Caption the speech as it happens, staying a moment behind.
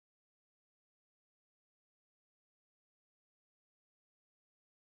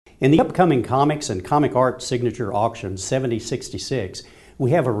In the upcoming Comics and Comic Art Signature Auction 7066, we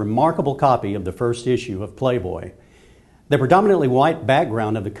have a remarkable copy of the first issue of Playboy. The predominantly white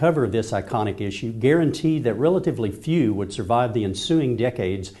background of the cover of this iconic issue guaranteed that relatively few would survive the ensuing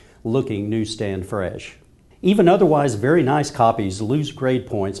decades looking newsstand fresh. Even otherwise very nice copies lose grade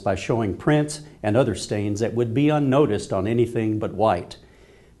points by showing prints and other stains that would be unnoticed on anything but white.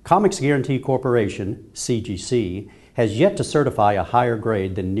 Comics Guarantee Corporation, CGC, has yet to certify a higher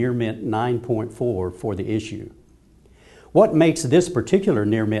grade than Near Mint 9.4 for the issue. What makes this particular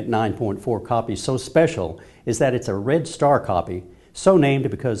Near Mint 9.4 copy so special is that it's a Red Star copy, so named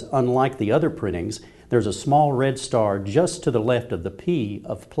because unlike the other printings, there's a small red star just to the left of the P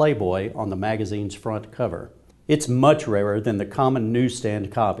of Playboy on the magazine's front cover. It's much rarer than the common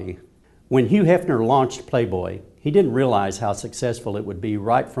newsstand copy. When Hugh Hefner launched Playboy, he didn't realize how successful it would be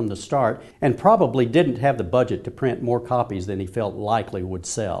right from the start and probably didn't have the budget to print more copies than he felt likely would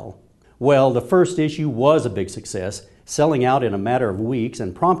sell. Well, the first issue was a big success, selling out in a matter of weeks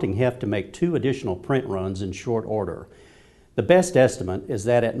and prompting Hef to make 2 additional print runs in short order. The best estimate is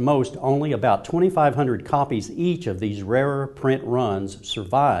that at most only about 2,500 copies each of these rarer print runs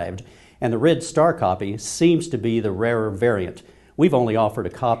survived, and the Red Star copy seems to be the rarer variant. We've only offered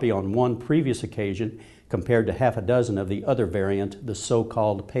a copy on one previous occasion compared to half a dozen of the other variant, the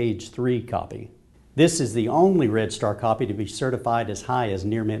so-called Page 3 copy. This is the only Red Star copy to be certified as high as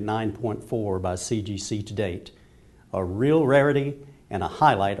Near Mint 9.4 by CGC to date. A real rarity and a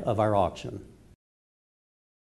highlight of our auction.